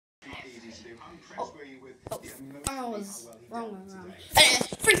I was wrong around.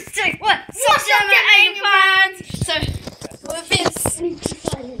 3, 2, 1. Social Game fans. So we've been sneaky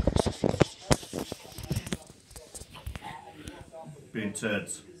silent. Being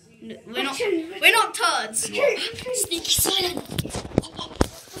turds. No, we're not turds. Sneaky silent.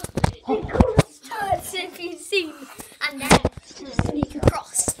 Turds if you've seen, and then sneak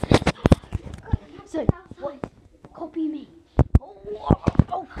across. So copy me.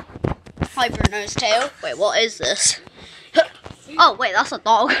 Hi Bruno's tail. Wait, what is this? Oh wait, that's a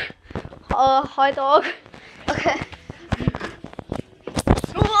dog. Hi dog. Okay.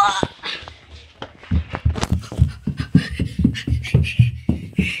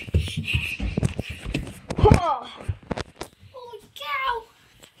 Holy cow!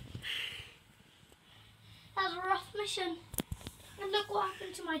 That was a rough mission. And look what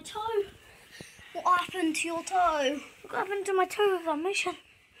happened to my toe. What happened to your toe? Look what happened to my toe with that mission.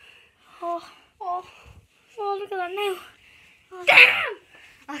 Oh, look at that nail. Oh. Damn!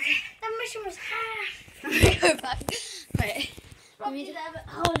 Okay. That mission was half. Let me go back. Wait. Let me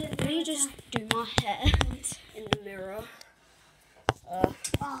just do my hair in the mirror. I'll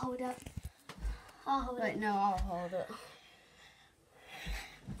hold it. Wait, no, I'll hold it.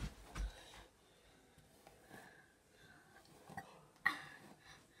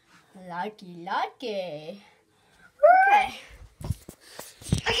 Lucky. Okay.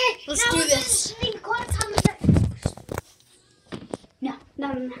 Okay, let's do this.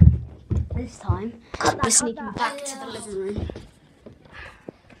 No. This time, we're sneaking back to the living room.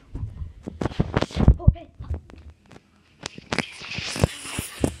 Okay.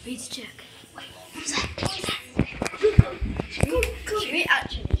 We need to check. Wait, what was that? Should we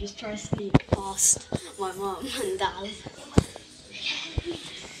actually just try to sneak past my mum and dad?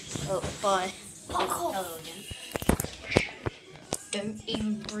 Oh, bye. Hello again. Don't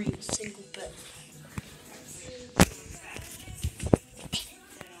even breathe a single bit.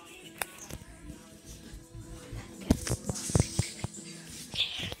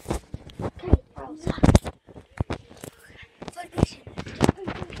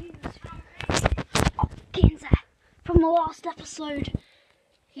 From the last episode,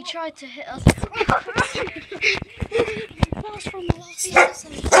 he tried to hit us. That was from the last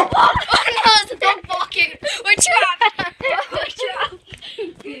episode. Oh no, it's a dog barking. We're trapped.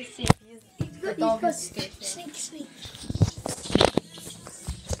 The dog is scared. Sneak.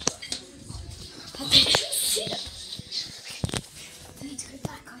 I need to go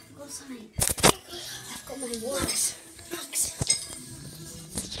back. I forgot something. I've got my Max.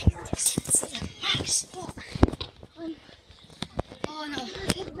 Max, what? Oh no.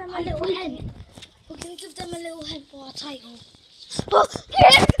 Give them a little hen. We're going to give them a little hen for our title. Oh,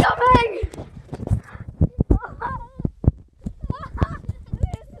 it's coming!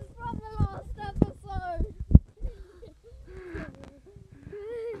 This is from the last episode.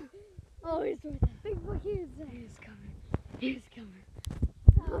 Oh, he's right there. Big boy, he's coming.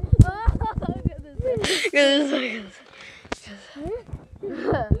 Oh, look at this.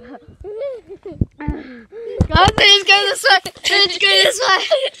 Guys, let's go this way.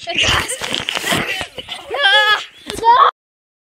 Guys.